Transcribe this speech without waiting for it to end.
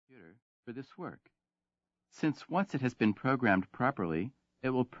for this work, since once it has been programmed properly, it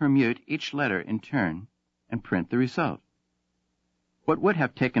will permute each letter in turn and print the result. What would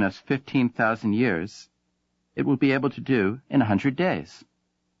have taken us 15,000 years, it will be able to do in 100 days.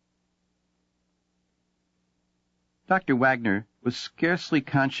 Dr. Wagner was scarcely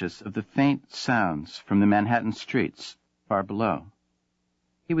conscious of the faint sounds from the Manhattan streets far below.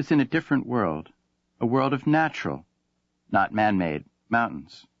 He was in a different world, a world of natural, not man-made,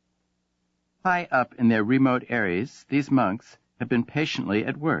 mountains. High up in their remote areas, these monks have been patiently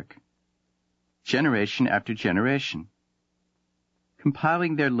at work, generation after generation,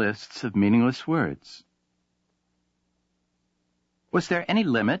 compiling their lists of meaningless words. Was there any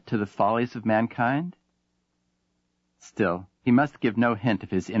limit to the follies of mankind? Still, he must give no hint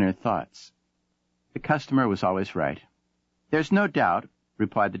of his inner thoughts. The customer was always right. "There's no doubt,"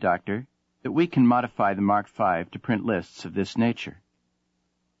 replied the doctor, "that we can modify the Mark V to print lists of this nature.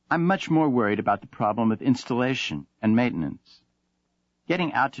 I'm much more worried about the problem of installation and maintenance.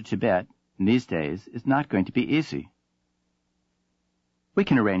 Getting out to Tibet in these days is not going to be easy." "We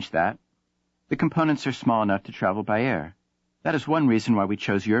can arrange that. The components are small enough to travel by air. That is one reason why we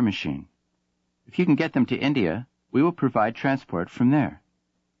chose your machine. If you can get them to India, we will provide transport from there."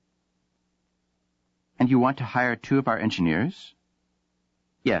 "And you want to hire 2 of our engineers?"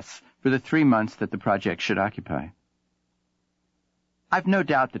 "Yes, for the 3 months that the project should occupy." "I've no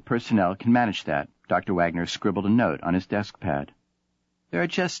doubt that personnel can manage that." Dr. Wagner scribbled a note on his desk pad. "There are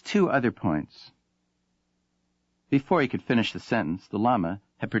just 2 other points." Before he could finish the sentence, the Lama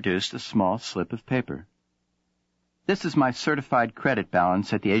had produced a small slip of paper. "This is my certified credit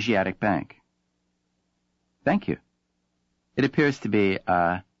balance at the Asiatic Bank." "Thank you. It appears to be,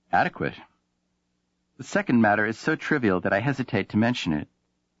 adequate. The second matter is so trivial that I hesitate to mention it.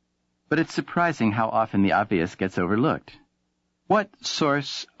 But it's surprising how often the obvious gets overlooked. What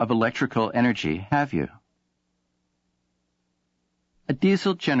source of electrical energy have you?" "A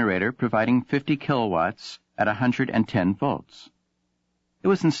diesel generator providing 50 kilowatts at 110 volts. It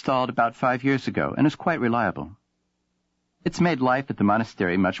was installed about 5 years ago and is quite reliable. It's made life at the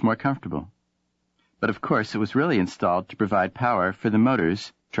monastery much more comfortable. But of course it was really installed to provide power for the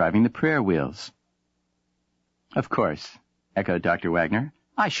motors driving the prayer wheels." "Of course," echoed Dr. Wagner.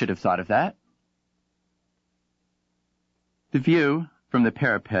 "I should have thought of that." The view from the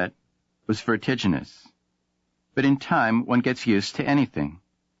parapet was vertiginous, but in time one gets used to anything.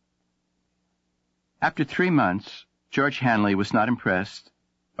 After 3 months, George Hanley was not impressed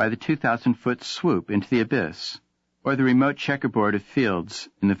by the 2,000-foot swoop into the abyss or the remote checkerboard of fields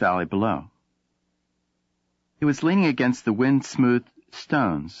in the valley below. He was leaning against the wind-smoothed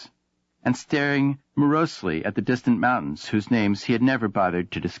stones and staring morosely at the distant mountains whose names he had never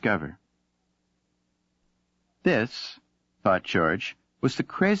bothered to discover. This, thought George, was the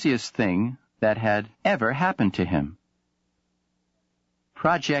craziest thing that had ever happened to him.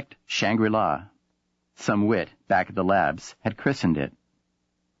 Project Shangri-La, some wit back at the labs had christened it.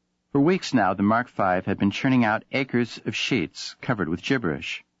 For weeks now, the Mark V had been churning out acres of sheets covered with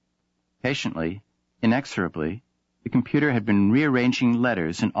gibberish. Patiently, inexorably, the computer had been rearranging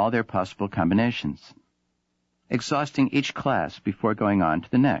letters in all their possible combinations, exhausting each class before going on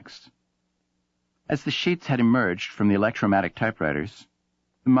to the next. As the sheets had emerged from the electromatic typewriters,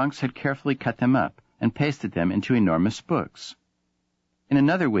 the monks had carefully cut them up and pasted them into enormous books. In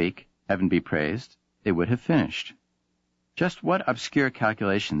another week, heaven be praised, they would have finished. Just what obscure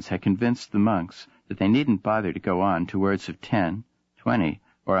calculations had convinced the monks that they needn't bother to go on to words of 10, 20,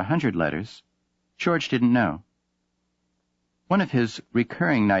 or 100 letters, George didn't know. One of his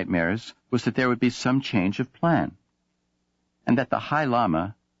recurring nightmares was that there would be some change of plan, and that the High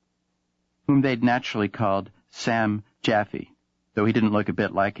Lama, whom they'd naturally called Sam Jaffe, though he didn't look a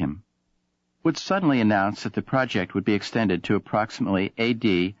bit like him, would suddenly announce that the project would be extended to approximately AD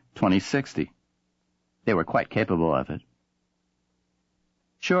 2060. They were quite capable of it.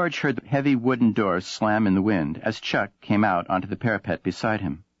 George heard the heavy wooden doors slam in the wind as Chuck came out onto the parapet beside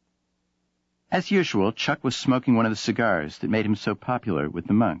him. As usual, Chuck was smoking one of the cigars that made him so popular with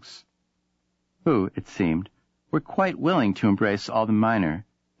the monks, who, it seemed, were quite willing to embrace all the minor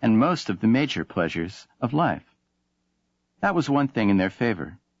and most of the major pleasures of life. That was one thing in their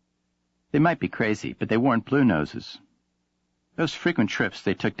favor. They might be crazy, but they weren't blue noses. Those frequent trips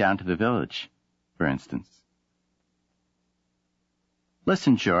they took down to the village, for instance.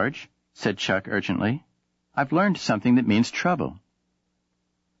 "Listen, George," said Chuck urgently. "I've learned something that means trouble."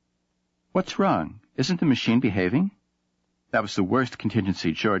 "What's wrong? Isn't the machine behaving?" That was the worst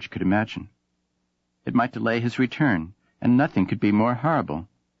contingency George could imagine. It might delay his return, and nothing could be more horrible.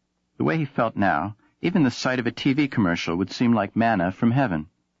 The way he felt now, even the sight of a TV commercial would seem like manna from heaven.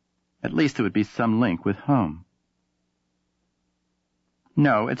 At least it would be some link with home.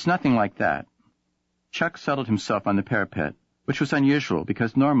 No, it's nothing like that. Chuck settled himself on the parapet, which was unusual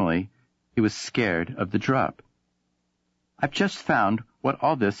because normally he was scared of the drop. I've just found what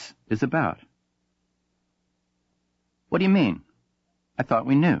all this is about. What do you mean? I thought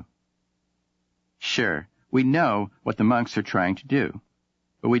we knew. Sure, we know what the monks are trying to do,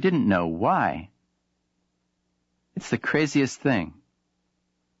 but we didn't know why. It's the craziest thing.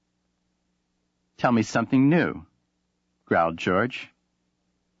 Tell me something new, growled George.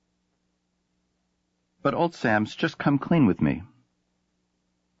 But old Sam's just come clean with me.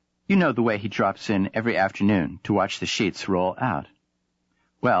 You know the way he drops in every afternoon to watch the sheets roll out.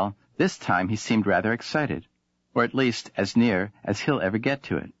 Well, this time he seemed rather excited, or at least as near as he'll ever get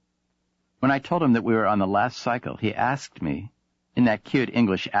to it. When I told him that we were on the last cycle, he asked me, in that cute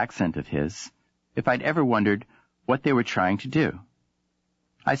English accent of his, if I'd ever wondered what they were trying to do.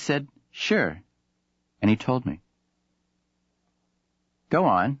 I said, sure, and he told me. Go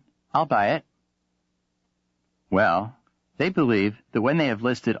on, I'll buy it. Well, they believe that when they have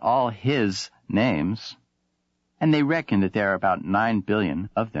listed all his names, and they reckon that there are about 9 billion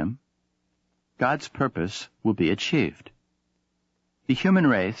of them, God's purpose will be achieved. The human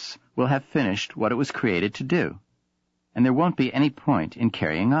race will have finished what it was created to do, and there won't be any point in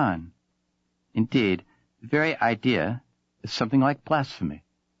carrying on. Indeed, the very idea is something like blasphemy.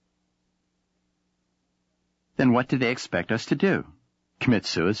 Then what do they expect us to do? Commit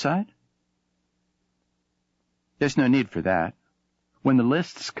suicide? There's no need for that. When the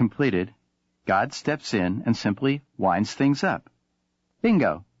list's completed, God steps in and simply winds things up.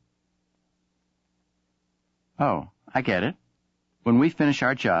 Bingo! Oh, I get it. When we finish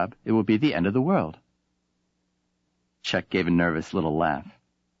our job, it will be the end of the world. Chuck gave a nervous little laugh.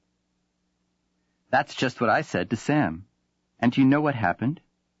 That's just what I said to Sam. And do you know what happened?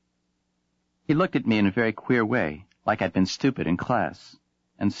 He looked at me in a very queer way, like I'd been stupid in class,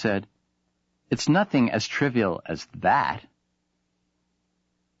 and said, It's nothing as trivial as that.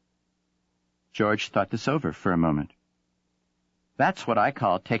 George thought this over for a moment. That's what I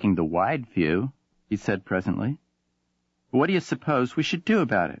call taking the wide view, he said presently. What do you suppose we should do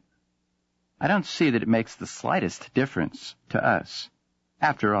about it? I don't see that it makes the slightest difference to us.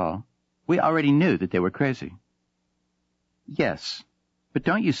 After all, we already knew that they were crazy. Yes, but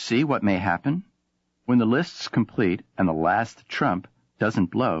don't you see what may happen? When the list's complete and the last trump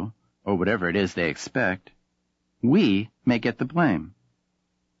doesn't blow, or whatever it is they expect, we may get the blame.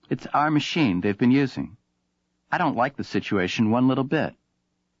 It's our machine they've been using. I don't like the situation one little bit.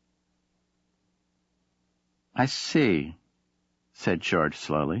 I see, said George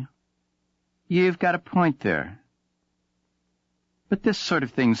slowly. You've got a point there. But this sort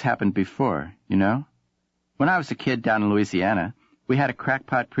of thing's happened before, you know. When I was a kid down in Louisiana, we had a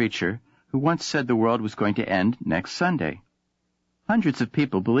crackpot preacher who once said the world was going to end next Sunday. Hundreds of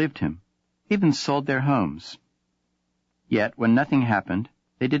people believed him, even sold their homes. Yet, when nothing happened,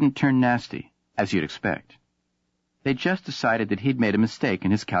 they didn't turn nasty, as you'd expect. They just decided that he'd made a mistake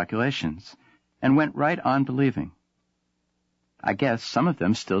in his calculations, and went right on believing. I guess some of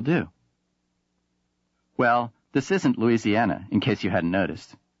them still do. Well, this isn't Louisiana, in case you hadn't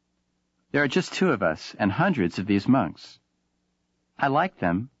noticed. There are just 2 of us and hundreds of these monks. I like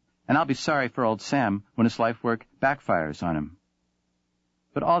them, and I'll be sorry for old Sam when his life work backfires on him.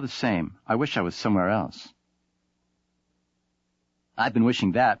 But all the same, I wish I was somewhere else. I've been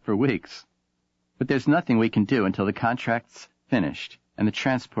wishing that for weeks. But there's nothing we can do until the contract's finished and the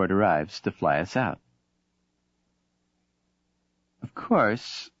transport arrives to fly us out. Of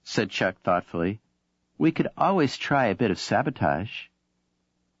course, said Chuck thoughtfully, we could always try a bit of sabotage.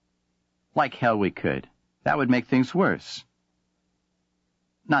 Like hell we could. That would make things worse.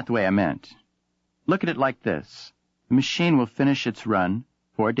 Not the way I meant. Look at it like this. The machine will finish its run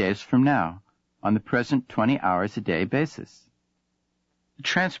 4 days from now, on the present 20 hours a day basis. The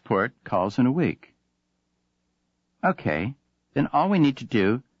transport calls in a week. Okay, then all we need to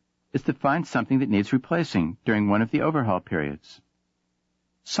do is to find something that needs replacing during one of the overhaul periods.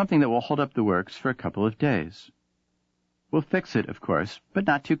 Something that will hold up the works for a couple of days. We'll fix it, of course, but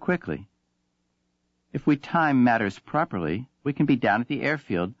not too quickly. If we time matters properly, we can be down at the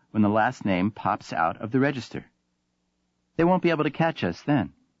airfield when the last name pops out of the register. They won't be able to catch us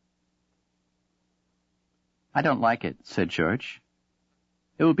then. I don't like it, said George.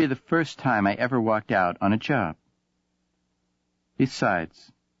 It will be the first time I ever walked out on a job.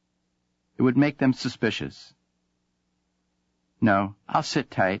 Besides, it would make them suspicious. No, I'll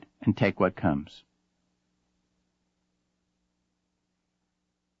sit tight and take what comes.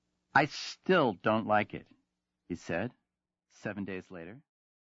 I still don't like it, he said, 7 days later.